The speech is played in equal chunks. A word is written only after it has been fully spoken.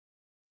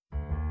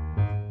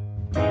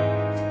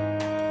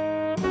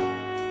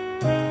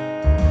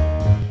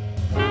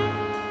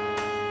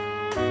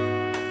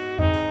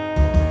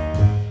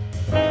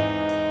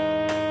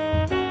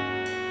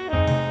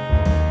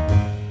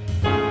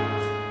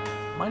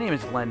name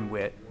is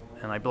Witt,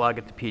 and I blog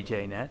at the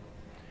PJNet,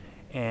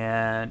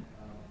 and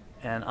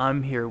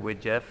I'm here with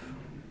Jeff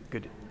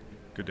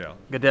Goodell.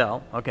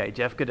 Goodell. Okay,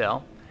 Jeff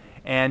Goodell,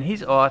 and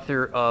he's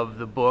author of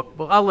the book.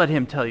 Well, I'll let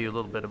him tell you a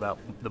little bit about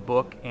the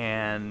book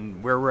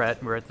and where we're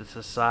at. We're at the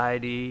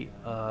Society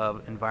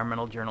of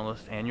Environmental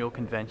Journalists Annual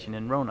Convention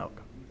in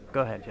Roanoke.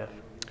 Go ahead, Jeff.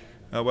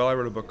 Well, I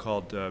wrote a book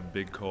called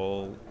Big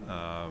Coal,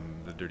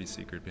 The Dirty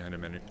Secret Behind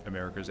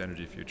America's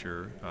Energy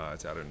Future.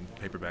 It's out in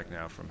paperback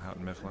now from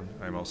Houghton Mifflin.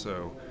 I'm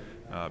also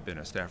been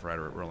a staff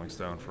writer at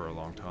Rollingstone for a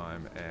long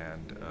time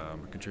and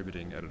a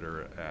contributing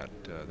editor at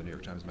the New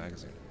York Times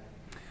Magazine.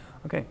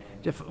 Okay,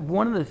 Jeff,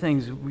 one of the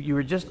things, you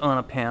were just on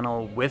a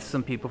panel with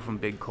some people from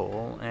Big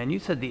Coal, and you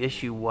said the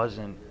issue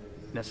wasn't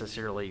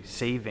necessarily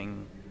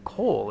saving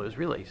coal, it was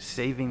really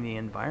saving the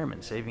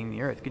environment, saving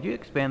the earth. Could you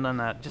expand on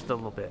that just a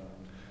little bit?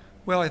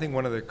 Well, I think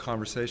one of the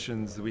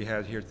conversations that we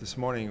had here this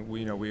morning,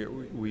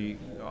 we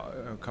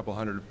a couple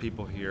hundred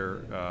people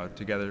here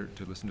together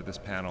to listen to this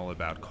panel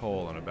about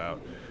coal and about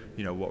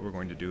what we're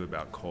going to do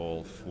about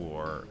coal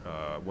for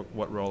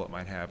what role it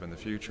might have in the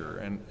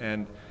future.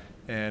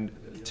 And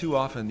too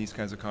often these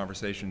kinds of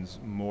conversations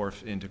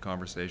morph into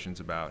conversations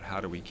about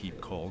how do we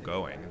keep coal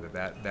going.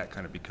 That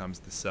kind of becomes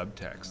the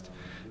subtext.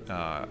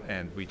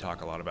 And we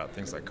talk a lot about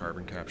things like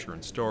carbon capture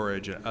and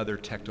storage and other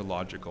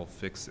technological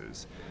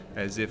fixes,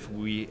 as if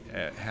we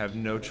have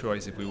no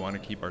choice if we want to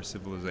keep our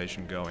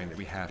civilization going, that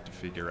we have to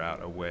figure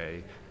out a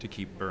way to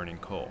keep burning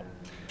coal.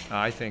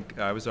 I think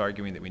I was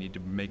arguing that we need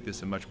to make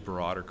this a much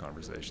broader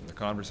conversation. The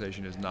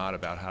conversation is not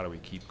about how do we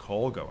keep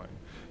coal going,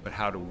 but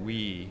how do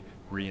we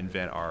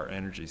reinvent our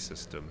energy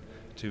system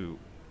to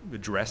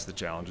address the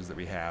challenges that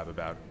we have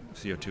about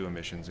CO2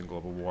 emissions and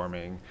global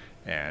warming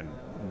and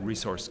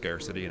resource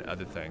scarcity and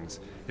other things.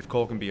 If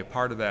coal can be a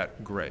part of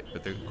that, great.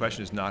 But the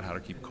question is not how to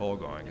keep coal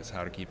going, it's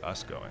how to keep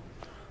us going.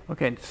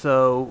 Okay,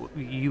 so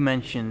you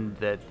mentioned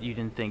that you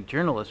didn't think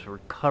journalists were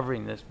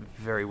covering this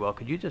very well.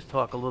 Could you just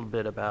talk a little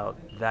bit about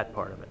that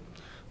part of it?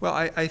 Well,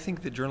 I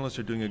think that journalists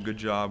are doing a good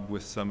job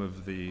with some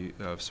of the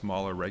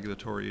smaller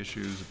regulatory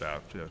issues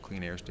about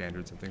clean air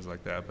standards and things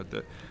like that.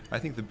 But I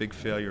think the big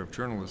failure of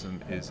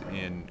journalism is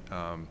in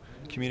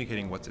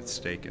communicating what's at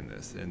stake in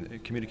this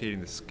and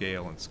communicating the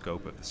scale and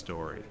scope of the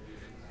story.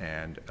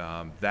 And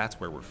that's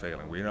where we're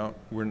failing.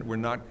 We're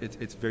not.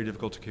 It's very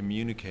difficult to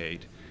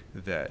communicate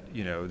that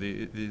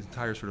the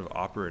entire sort of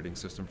operating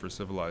system for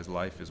civilized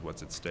life is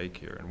what's at stake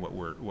here, and what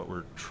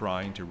we're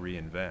trying to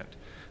reinvent.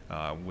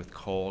 With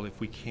coal,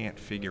 if we can't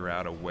figure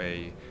out a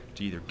way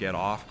to either get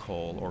off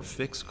coal or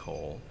fix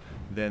coal,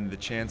 then the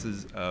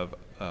chances of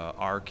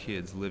our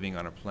kids living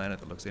on a planet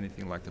that looks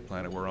anything like the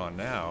planet we're on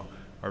now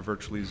are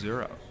virtually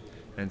zero.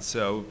 And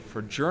so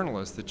for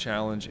journalists, the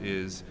challenge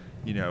is,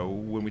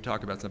 when we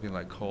talk about something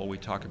like coal, we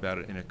talk about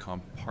it in a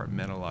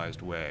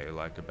compartmentalized way,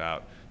 like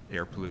about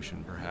air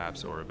pollution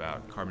perhaps, or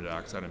about carbon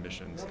dioxide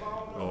emissions,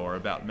 or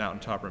about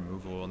mountaintop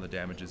removal and the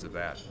damages of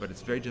that. But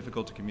it's very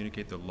difficult to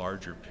communicate the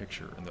larger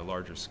picture and the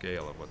larger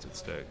scale of what's at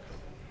stake.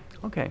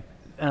 Okay,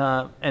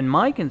 and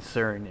my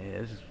concern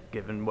is,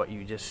 given what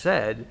you just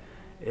said,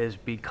 is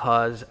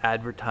because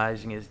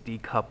advertising is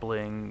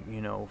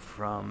decoupling,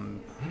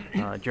 from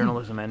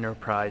journalism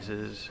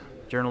enterprises.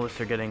 Journalists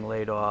are getting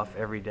laid off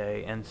every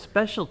day, and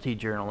specialty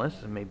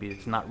journalists, and maybe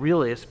it's not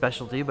really a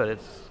specialty, but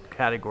it's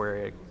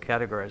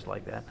categorized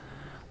like that,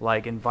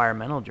 like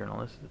environmental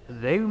journalists,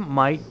 they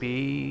might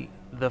be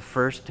the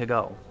first to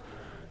go.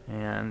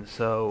 And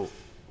so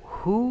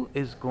who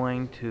is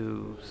going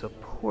to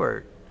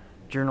support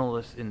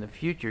journalists in the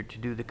future to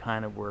do the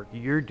kind of work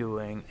you're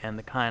doing and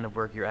the kind of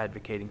work you're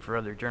advocating for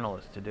other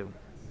journalists to do?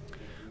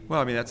 Well,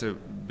 I mean, that's a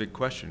big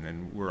question,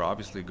 and we're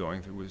obviously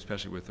going through,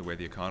 especially with the way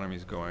the economy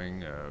is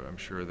going, I'm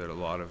sure that a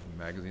lot of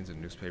magazines and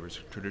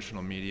newspapers,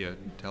 traditional media,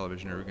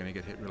 television, are going to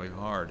get hit really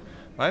hard.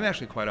 But I'm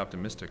actually quite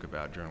optimistic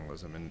about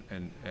journalism,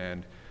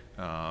 and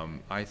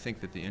I think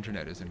that the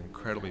internet is an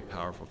incredibly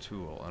powerful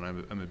tool, and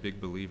I'm a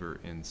big believer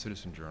in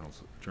citizen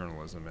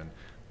journalism and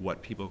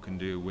what people can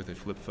do with a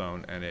flip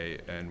phone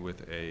and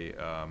with a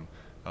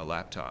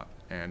laptop,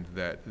 and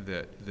that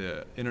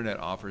the internet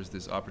offers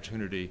this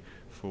opportunity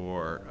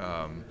for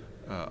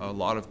a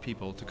lot of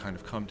people to kind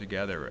of come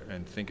together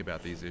and think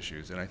about these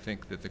issues. And I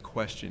think that the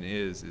question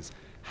is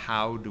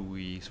how do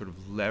we sort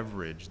of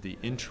leverage the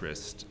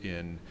interest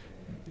in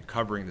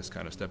covering this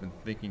kind of stuff and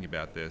thinking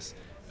about this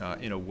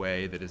in a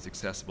way that is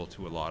accessible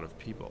to a lot of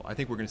people. I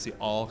think we're going to see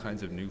all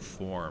kinds of new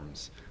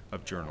forms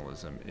of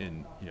journalism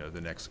in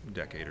the next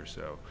decade or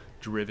so,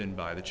 driven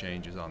by the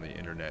changes on the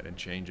internet and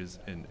changes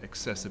in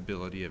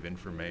accessibility of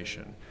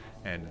information,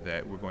 and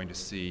that we're going to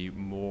see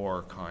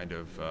more kind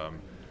of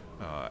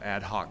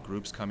ad hoc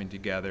groups coming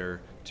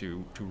together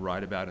to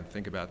write about and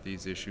think about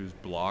these issues.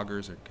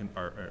 Bloggers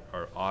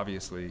are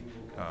obviously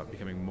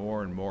becoming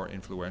more and more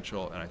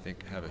influential, and I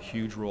think have a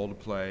huge role to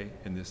play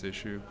in this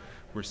issue.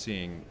 We're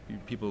seeing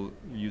people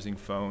using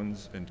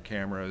phones and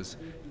cameras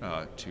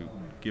to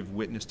give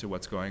witness to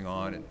what's going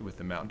on with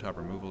the mountaintop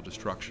removal,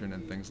 destruction,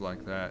 and things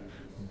like that.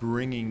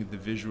 bringing the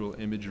visual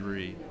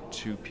imagery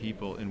to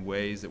people in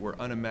ways that were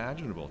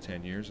unimaginable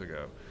 10 years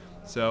ago.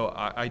 So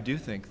I do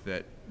think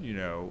that,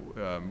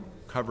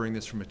 covering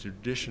this from a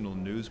traditional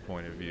news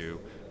point of view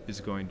is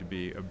going to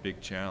be a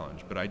big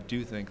challenge. But I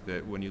do think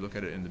that when you look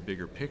at it in the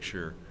bigger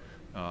picture,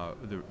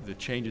 the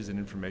changes in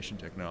information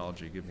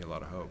technology give me a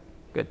lot of hope.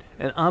 Good.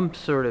 And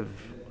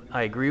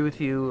I agree with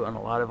you on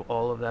a lot of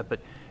all of that, but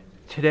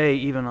today,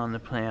 even on the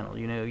panel,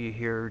 you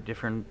hear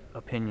different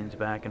opinions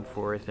back and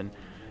forth, and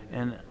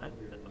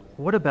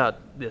what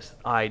about this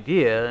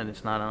idea, and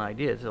it's not an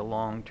idea, it's a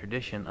long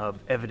tradition of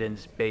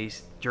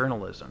evidence-based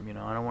journalism.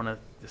 I don't want to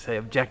say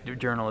objective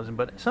journalism,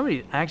 but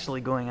somebody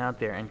actually going out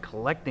there and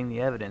collecting the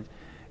evidence.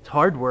 It's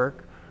hard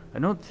work. I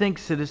don't think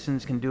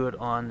citizens can do it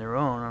on their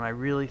own, and I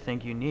really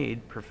think you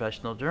need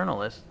professional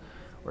journalists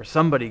or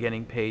somebody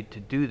getting paid to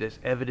do this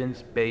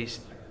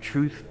evidence-based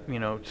truth,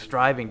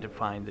 striving to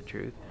find the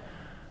truth.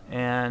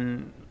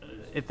 And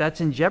if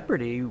that's in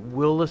jeopardy,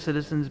 will the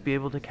citizens be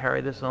able to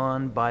carry this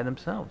on by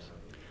themselves?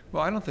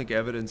 Well, I don't think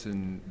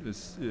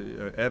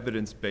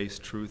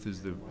evidence-based truth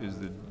is the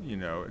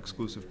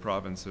exclusive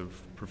province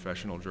of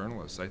professional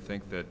journalists. I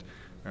think that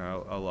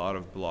a lot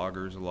of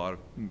bloggers, a lot of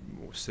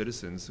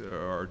citizens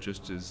are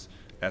just as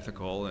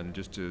ethical and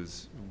just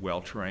as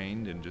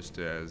well-trained and just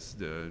as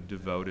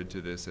devoted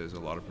to this as a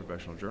lot of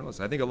professional journalists.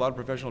 I think a lot of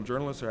professional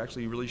journalists are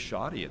actually really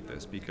shoddy at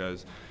this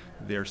because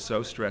they're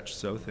so stretched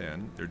so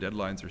thin, their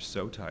deadlines are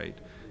so tight,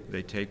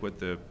 they take what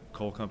the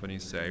coal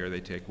companies say or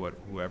they take what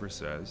whoever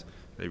says,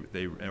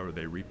 they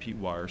repeat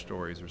wire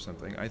stories or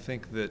something. I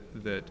think that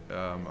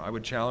I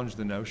would challenge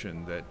the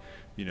notion that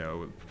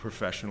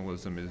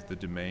professionalism is the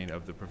domain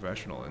of the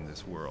professional in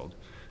this world.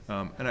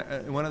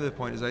 And one other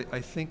point is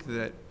I think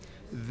that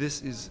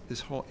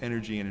this whole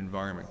energy and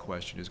environment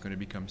question is going to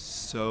become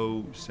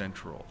so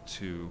central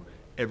to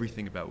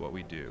everything about what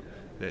we do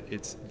that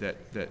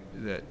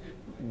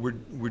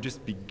we're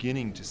just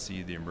beginning to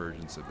see the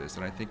emergence of this,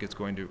 and I think it's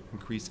going to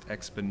increase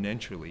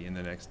exponentially in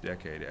the next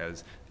decade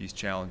as these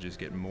challenges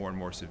get more and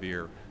more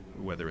severe,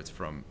 whether it's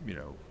from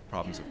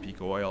problems of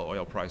peak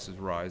oil prices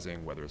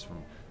rising, whether it's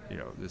from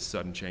the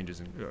sudden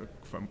changes in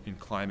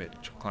climate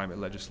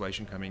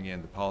legislation coming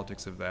in, the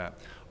politics of that.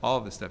 All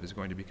of this stuff is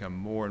going to become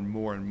more and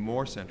more and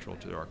more central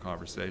to our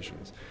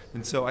conversations.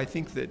 And so I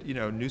think that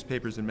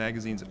newspapers and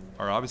magazines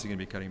are obviously going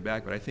to be cutting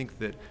back, but I think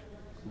that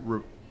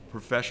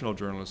professional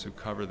journalists who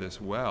cover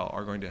this well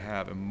are going to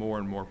have a more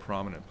and more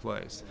prominent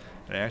place.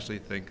 And I actually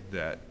think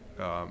that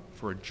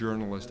for a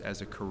journalist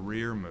as a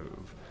career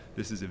move,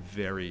 this is a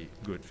very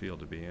good field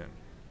to be in.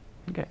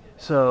 Okay,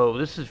 so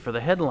this is for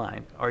the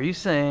headline. Are you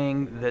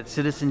saying that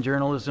citizen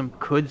journalism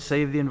could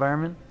save the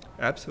environment?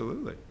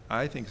 Absolutely.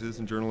 I think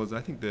citizen journalism,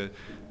 I think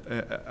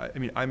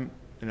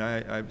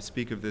I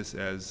speak of this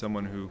as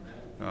someone who,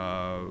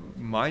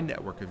 my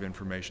network of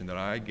information that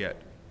I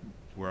get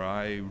where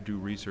I do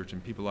research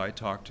and people I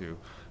talk to,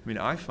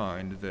 I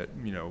find that,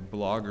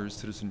 bloggers,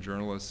 citizen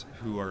journalists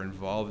who are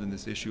involved in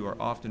this issue are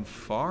often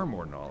far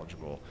more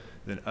knowledgeable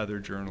than other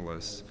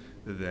journalists,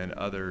 than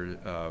other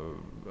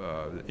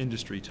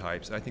industry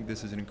types. I think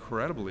this is an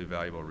incredibly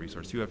valuable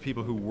resource. You have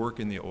people who work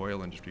in the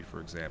oil industry,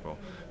 for example,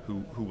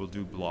 who will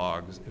do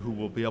blogs, who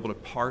will be able to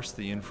parse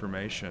the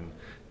information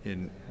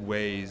in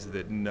ways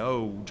that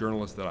no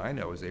journalist that I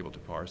know is able to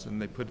parse,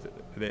 and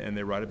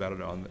they write about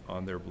it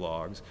on their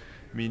blogs.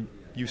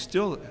 You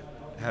still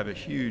have a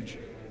huge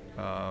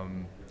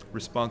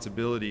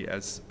responsibility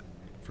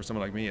for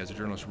someone like me as a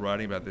journalist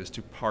writing about this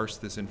to parse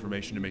this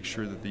information to make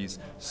sure that these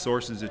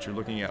sources that you're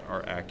looking at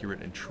are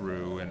accurate and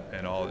true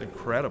and all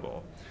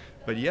incredible.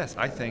 But yes,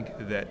 I think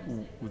that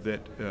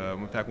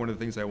in fact one of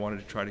the things I wanted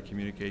to try to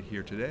communicate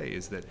here today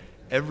is that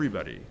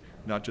everybody,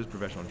 not just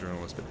professional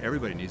journalists, but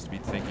everybody needs to be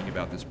thinking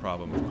about this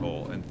problem of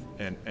coal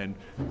and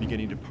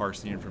beginning to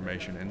parse the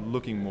information and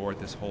looking more at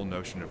this whole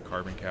notion of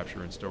carbon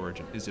capture and storage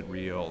and is it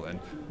real and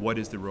what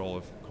is the role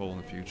of coal in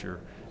the future.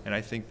 And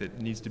I think that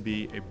it needs to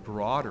be a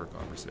broader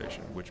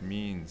conversation, which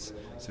means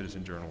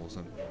citizen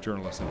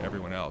journalists and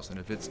everyone else. And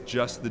if it's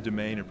just the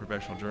domain of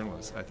professional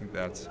journalists, I think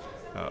that's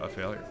a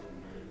failure.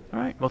 All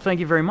right. Well, thank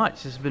you very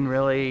much. This has been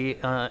really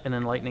an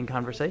enlightening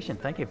conversation.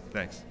 Thank you.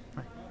 Thanks.